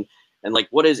produce? And like,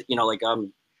 what is, you know, like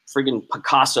I'm friggin'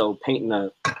 Picasso painting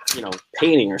a, you know,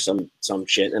 painting or some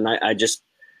shit. And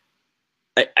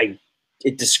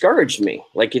it discouraged me.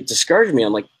 Like it discouraged me.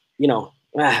 I'm like, you know,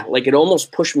 like it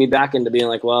almost pushed me back into being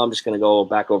like, well, I'm just going to go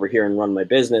back over here and run my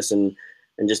business and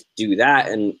just do that.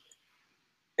 And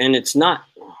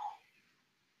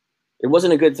it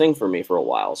wasn't a good thing for me for a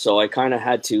while. So I kind of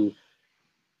had to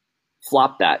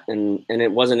flop that. And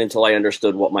it wasn't until I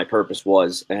understood what my purpose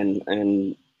was.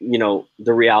 And, you know,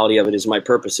 the reality of it is my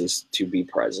purpose is to be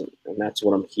present. And that's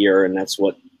what I'm here. And that's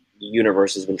what the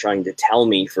universe has been trying to tell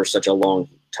me for such a long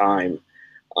time,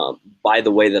 by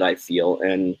the way that I feel.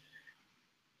 And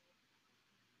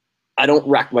I don't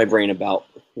rack my brain about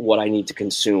what I need to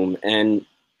consume. And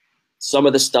some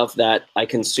of the stuff that I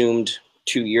consumed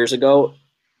 2 years ago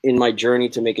in my journey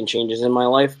to making changes in my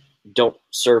life don't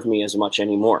serve me as much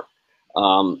anymore.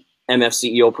 MF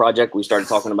CEO project, we started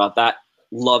talking about that.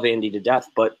 Love Andy to death,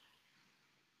 but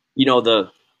you know,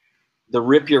 the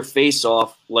rip your face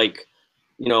off, like,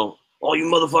 you know, oh, you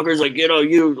motherfuckers, like, you know,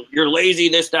 you're lazy,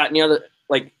 this, that, and the other.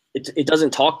 Like, it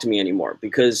doesn't talk to me anymore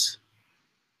because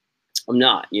I'm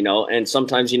not, you know. And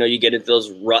sometimes, you know, you get into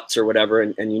those ruts or whatever,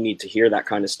 and you need to hear that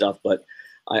kind of stuff. But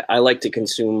I like to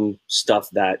consume stuff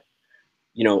that,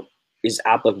 you know, is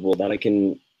applicable, that I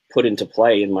can put into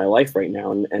play in my life right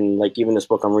now. And like, even this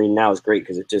book I'm reading now is great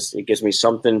because it gives me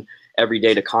something every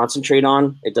day to concentrate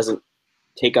on. It doesn't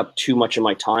take up too much of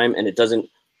my time, and it doesn't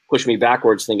push me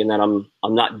backwards thinking that I'm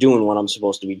not doing what I'm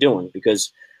supposed to be doing,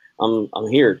 because I'm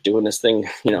here doing this thing,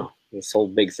 you know, this whole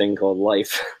big thing called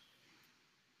life.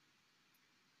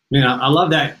 Man, I love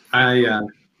that. I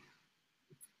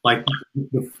like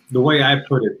the way I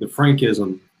put it, the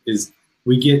Frankism is,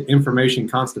 we get information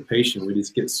constipation. We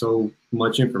just get so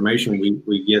much information.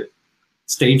 We get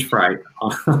stage fright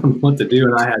on what to do.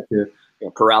 And I had to,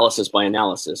 paralysis by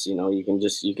analysis. You know, you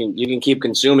can keep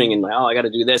consuming and like, oh, I got to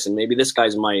do this. And maybe this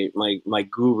guy's my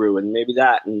guru and maybe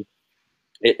that. And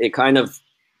it kind of,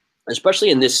 especially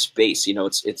in this space, you know,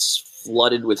 it's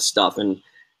flooded with stuff. And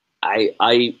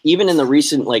I even in the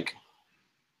recent, like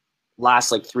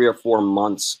last like 3 or 4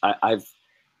 months, I've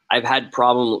had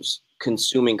problems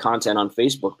consuming content on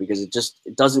Facebook because it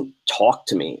doesn't talk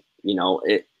to me. You know,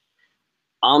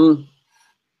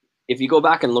 if you go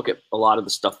back and look at a lot of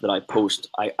the stuff that I post,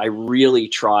 I really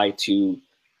try to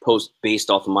post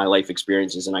based off of my life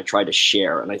experiences, and I try to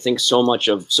share. And I think so much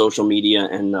of social media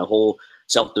and the whole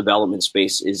self-development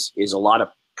space is a lot of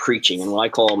preaching. And what I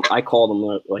call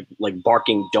them like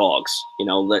barking dogs, you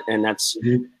know, and that's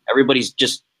everybody's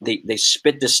just, they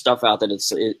spit this stuff out that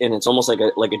it's almost like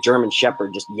a German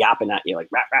shepherd just yapping at you like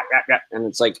rap, rap, rap, rap. And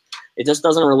it's like, it just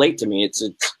doesn't relate to me.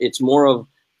 It's more of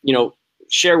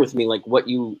share with me like what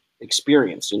you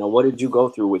experienced. What did you go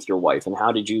through with your wife, and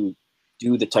how did you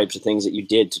do the types of things that you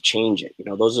did to change it?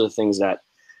 Those are the things that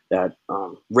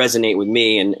resonate with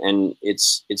me, and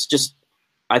it's just,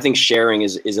 I think sharing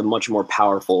is a much more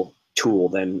powerful tool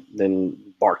than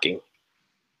barking.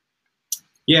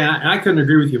 Yeah, I couldn't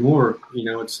agree with you more.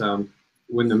 It's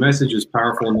when the message is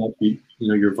powerful enough,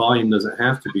 your volume doesn't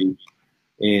have to be,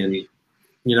 and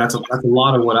that's a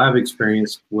lot of what I've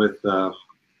experienced with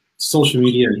social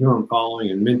media and who I'm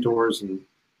following and mentors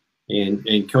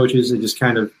and coaches. It just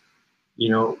kind of,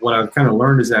 what I've kind of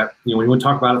learned is that when you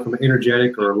talk about it from an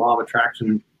energetic or a law of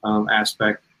attraction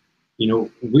aspect,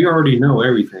 we already know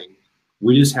everything.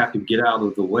 We just have to get out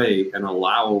of the way and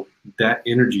allow that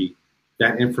energy,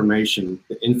 that information,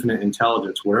 the infinite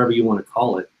intelligence, wherever you want to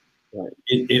call it, right.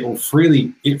 It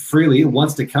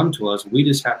wants to come to us. We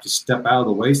just have to step out of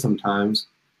the way sometimes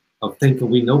of thinking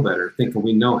we know better, thinking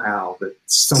we know how, that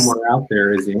somewhere out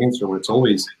there is the answer, when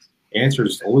the answer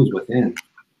is always within.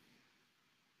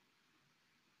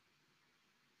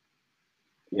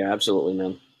 Yeah, absolutely,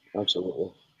 man.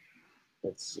 Absolutely.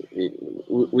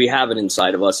 We have it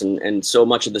inside of us, and so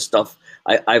much of the stuff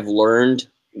I've learned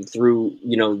through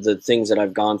the things that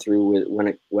I've gone through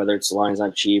whether it's Lions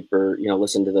Not Cheap or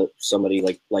listen to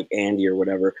somebody like Andy or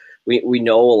whatever. We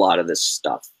know a lot of this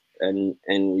stuff, and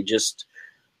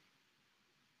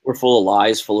we're full of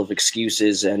lies, full of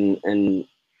excuses, and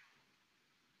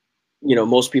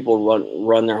most people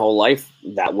run their whole life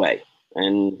that way.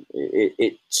 And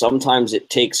it sometimes it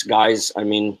takes guys. I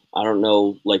mean, I don't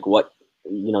know like what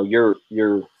your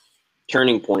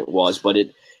turning point was, but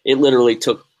it literally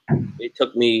took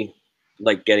me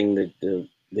like getting the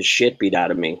shit beat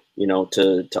out of me,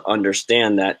 to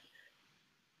understand that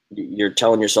you're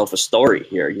telling yourself a story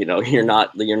here. You're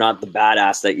not the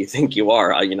badass that you think you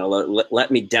are.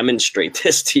 Let me demonstrate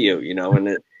this to you.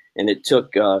 And it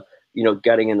took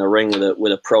getting in the ring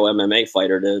with a pro MMA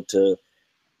fighter to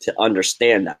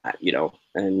understand that,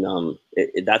 and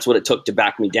that's what it took to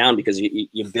back me down, because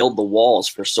you build the walls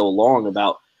for so long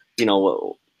about,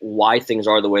 why things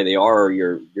are the way they are, or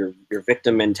your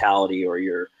victim mentality, or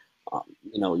your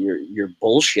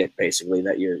bullshit, basically,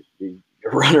 that you're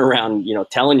running around,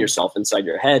 telling yourself inside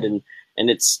your head. And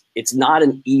it's not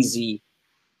an easy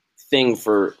thing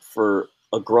for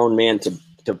a grown man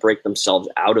to break themselves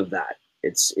out of that.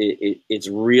 It's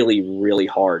really, really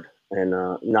hard. And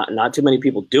not too many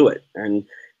people do it. And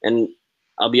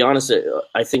I'll be honest,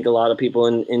 I think a lot of people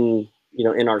in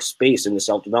our space, in the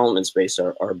self-development space,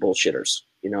 are bullshitters.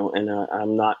 And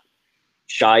I'm not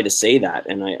shy to say that.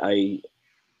 And I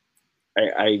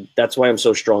that's why I'm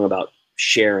so strong about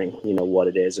sharing, what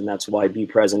it is, and that's why Be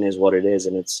Present is what it is.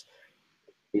 And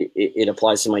it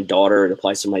applies to my daughter, it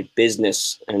applies to my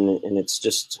business, and it's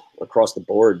just across the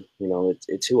board.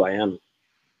 It's who I am.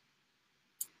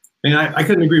 And I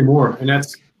couldn't agree more. And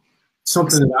that's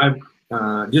something that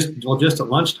I've just at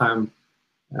lunchtime,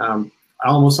 I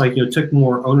almost took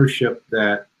more ownership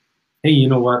that, hey, you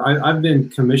know what? I've been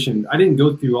commissioned. I didn't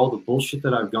go through all the bullshit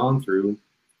that I've gone through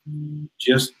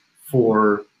just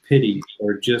for pity,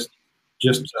 or just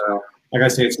like I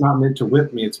say, it's not meant to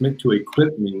whip me. It's meant to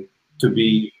equip me to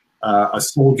be a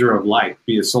soldier of light,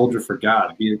 be a soldier for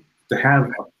God, to have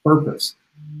a purpose,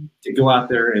 to go out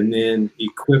there and then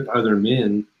equip other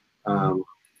men.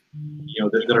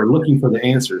 That are looking for the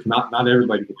answers, not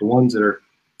everybody, but the ones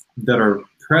that are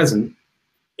present,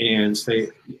 and say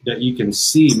that you can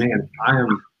see, man,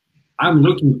 I'm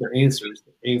looking for answers.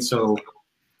 And so,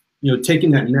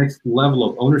 taking that next level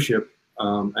of ownership,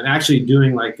 and actually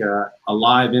doing like a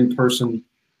live in-person,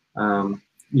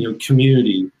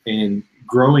 community, and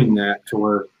growing that to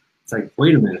where it's like,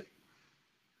 wait a minute,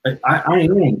 I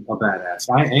am a badass.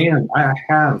 I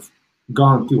have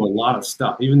gone through a lot of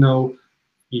stuff, even though,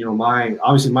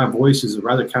 obviously my voice is a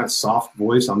rather kind of soft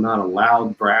voice. I'm not a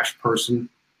loud, brash person,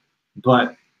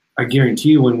 but I guarantee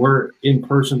you, when we're in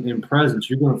person, in presence,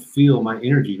 you're going to feel my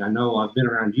energy. And I know I've been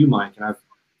around you, Mike, and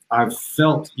I've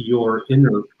felt your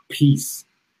inner peace,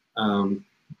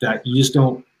 that you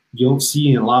don't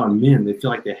see in a lot of men. They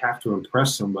feel like they have to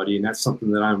impress somebody, and that's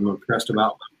something that I'm impressed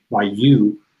about by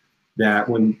you. That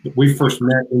when we first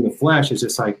met in the flesh, it's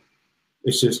just like,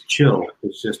 it's just chill.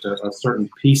 It's just a certain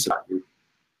peace about you.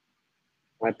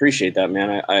 I appreciate that,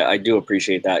 man. I do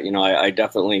appreciate that. I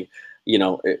definitely,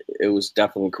 it was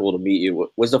definitely cool to meet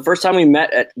you. Was the first time we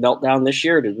met at Meltdown this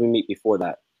year, or did we meet before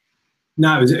that?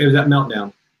 No, it was at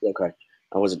Meltdown. Okay.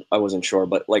 I wasn't sure,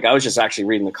 but like, I was just actually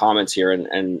reading the comments here,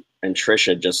 and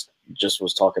Trisha just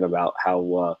was talking about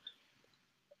how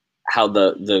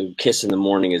the kiss in the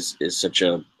morning is such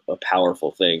a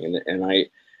powerful thing. And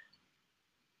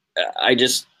I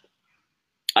just,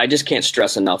 I just can't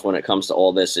stress enough when it comes to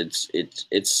all this.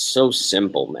 It's so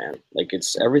simple, man. Like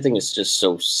everything is just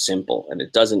so simple, and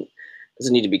it doesn't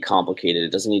need to be complicated.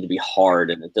 It doesn't need to be hard,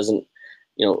 and it doesn't,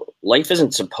 life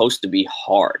isn't supposed to be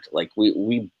hard. Like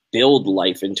we build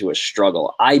life into a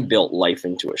struggle. I built life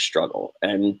into a struggle,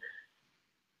 and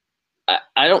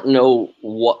I don't know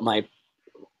what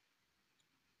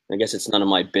I guess it's none of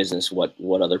my business what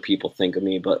other people think of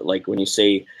me, but like when you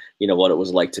say, what it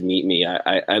was like to meet me,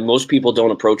 I most people don't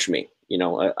approach me.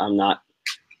 I'm not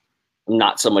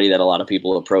somebody that a lot of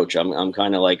people approach. I'm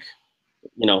kind of like,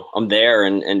 I'm there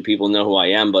and people know who I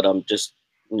am, but I'm just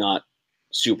not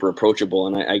super approachable.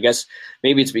 And I guess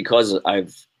maybe it's because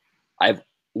I've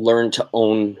learned to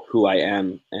own who I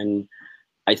am. And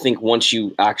I think once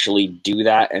you actually do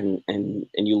that and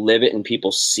you live it and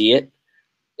people see it,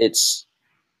 it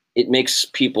makes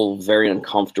people very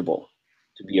uncomfortable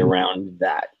to be around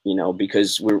that,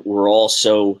 because we're all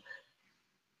so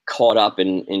caught up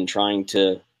in trying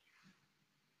to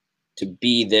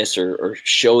be this or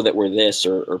show that we're this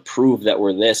or prove that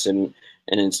we're this. And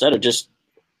instead of just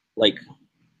like,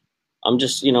 I'm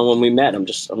just, when we met, I'm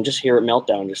just here at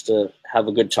Meltdown just to have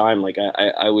a good time. Like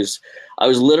I was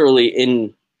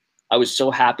literally I was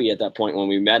so happy at that point when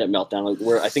we met at Meltdown.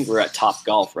 Like I think we're at Top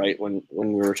Golf, right? When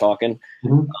we were talking,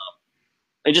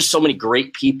 and just so many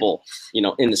great people,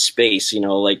 in the space,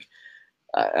 like,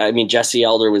 I mean, Jesse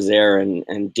Elder was there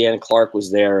and Dan Clark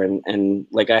was there. And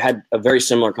like, I had a very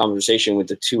similar conversation with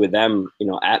the two of them,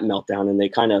 at Meltdown, and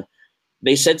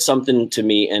they said something to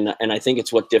me. And I think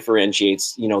it's what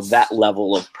differentiates, that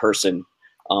level of person,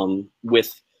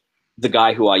 with the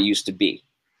guy who I used to be.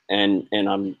 And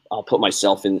I'll put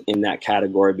myself in that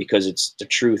category because it's the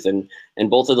truth. And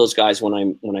both of those guys, when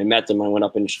I met them, I went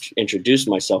up and introduced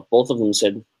myself. Both of them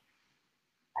said,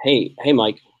 Hey,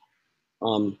 Mike,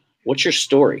 what's your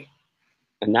story?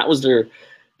 And that was their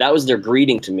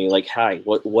greeting to me. Like, hi,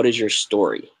 what is your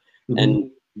story? Mm-hmm.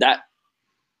 And that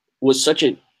was such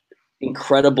an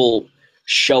incredible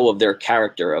show of their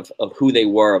character, of who they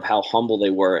were, of how humble they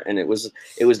were. And it was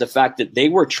the fact that they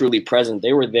were truly present.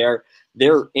 They were there.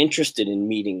 They're interested in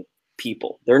meeting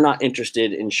people. They're not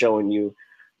interested in showing you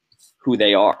who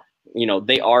they are.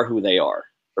 They are who they are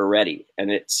already.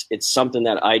 And it's something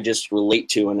that I just relate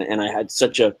to. And I had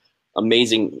such a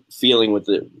amazing feeling with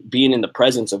being in the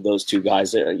presence of those two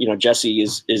guys. Jesse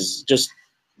is just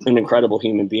an incredible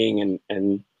human being.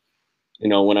 And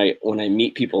when I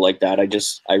meet people like that, I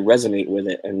resonate with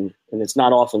it. And it's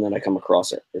not often that I come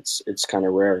across it. It's kind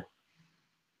of rare.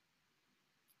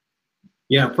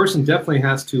 Yeah, a person definitely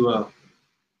has to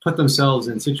put themselves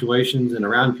in situations and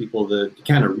around people to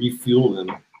kind of refuel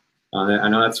them. I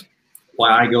know that's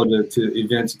why I go to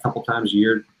events a couple times a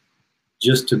year,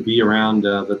 just to be around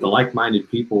the like-minded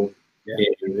people. Yeah.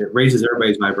 And it raises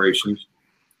everybody's vibrations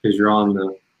because you're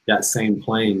on that same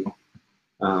plane.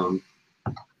 But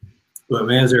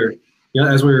man, as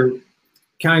we're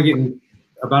kind of getting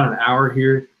about an hour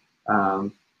here,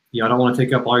 I don't want to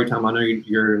take up all your time. I know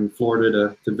you're in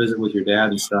Florida to visit with your dad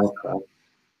and stuff. I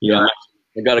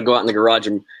got to go out in the garage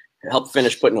and help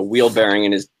finish putting a wheel bearing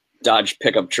in his Dodge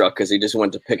pickup truck because he just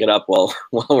went to pick it up while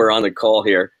we're on the call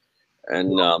here. And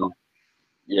we'll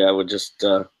just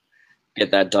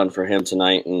get that done for him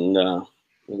tonight, and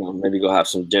maybe go have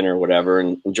some dinner or whatever,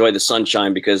 and enjoy the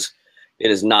sunshine because it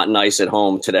is not nice at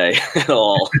home today at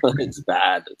all. It's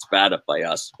bad. It's bad up by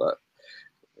us, but.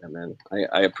 Yeah, man,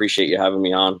 I appreciate you having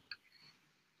me on.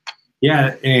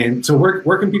 Yeah, and so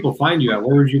where can people find you at?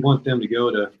 Where would you want them to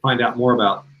go to find out more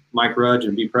about Mike Rudge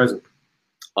and Be Present?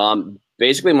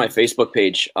 Basically, my Facebook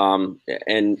page, and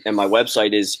my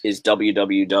website is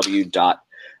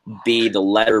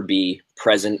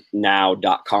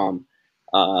www.bepresentnow.com.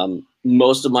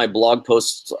 Most of my blog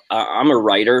posts, I'm a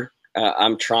writer.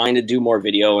 I'm trying to do more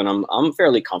video, and I'm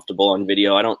fairly comfortable on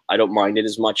video. I don't mind it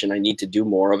as much, and I need to do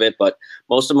more of it. But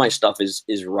most of my stuff is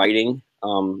writing.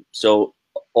 So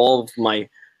all of my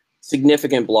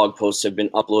significant blog posts have been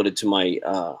uploaded to my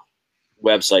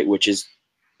website, which is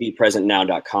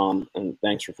bepresentnow.com. And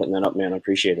thanks for putting that up, man. I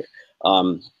appreciate it.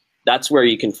 That's where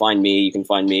you can find me. You can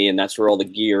find me, and that's where all the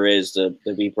gear is, the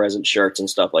Be Present shirts and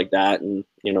stuff like that. And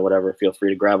whatever. Feel free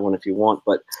to grab one if you want.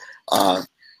 But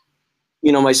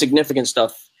my significant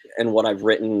stuff and what I've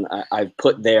written, I've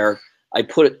put there. I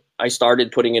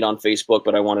started putting it on Facebook,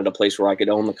 but I wanted a place where I could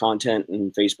own the content,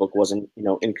 and Facebook wasn't,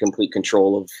 in complete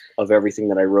control of everything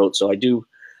that I wrote. So I do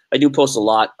post a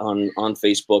lot on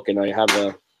Facebook, and I have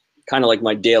a kind of like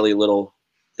my daily little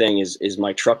thing is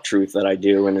my truck truth that I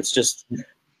do. And it's just,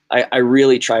 I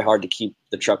really try hard to keep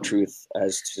the truck truth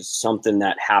as just something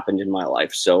that happened in my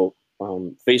life. So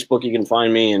Facebook, you can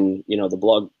find me, and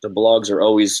the blogs are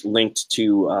always linked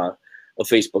to a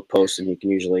Facebook post, and you can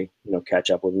usually catch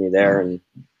up with me there and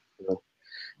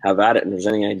have at it. And if there's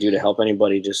anything I do to help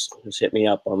anybody, just hit me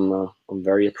up. I'm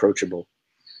very approachable.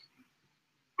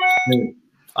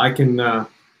 I can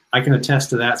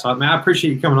attest to that. So I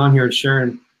appreciate you coming on here and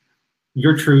sharing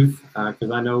your truth,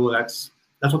 because I know that's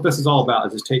what this is all about,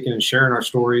 is just taking and sharing our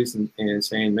stories and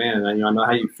saying, man, I know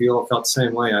how you feel. I felt the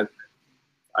same way.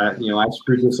 I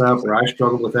screwed this up, or I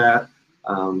struggled with that.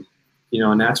 And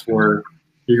that's where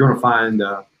you're going to find,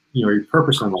 your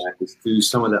purpose in life is through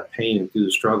some of that pain and through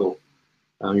the struggle.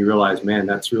 You realize, man,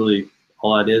 that's really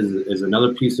all that is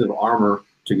another piece of armor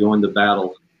to go into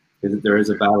battle. There is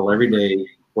a battle every day,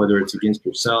 whether it's against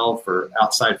yourself or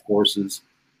outside forces.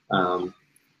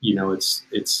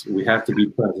 It's we have to be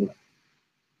present.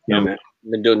 Yeah, man.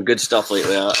 I've been doing good stuff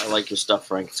lately. I like your stuff,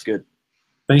 Frank. It's good.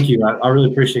 Thank you. I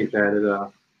really appreciate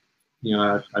that.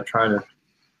 I try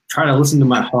to listen to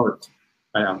my heart.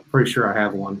 I'm pretty sure I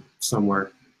have one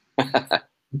somewhere.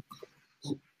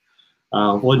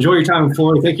 Well, enjoy your time in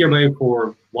Florida. Thank you, everybody,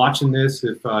 for watching this.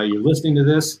 If you're listening to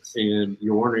this and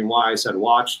you're wondering why I said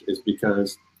watch, is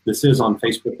because this is on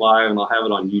Facebook Live, and I'll have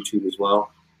it on YouTube as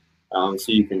well.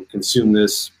 So you can consume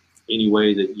this any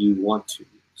way that you want to.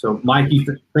 So, Mikey,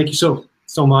 thank you so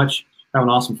much. Have an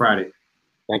awesome Friday.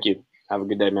 Thank you. Have a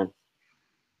good day, man.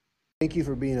 Thank you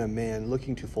for being a man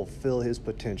looking to fulfill his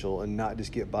potential and not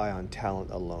just get by on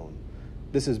talent alone.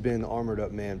 This has been the Armored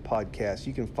Up Man podcast.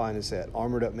 You can find us at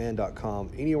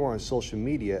armoredupman.com, anywhere on social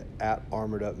media at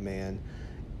Armored Up Man,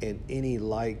 and any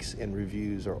likes and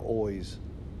reviews are always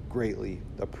greatly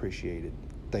appreciated.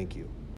 Thank you.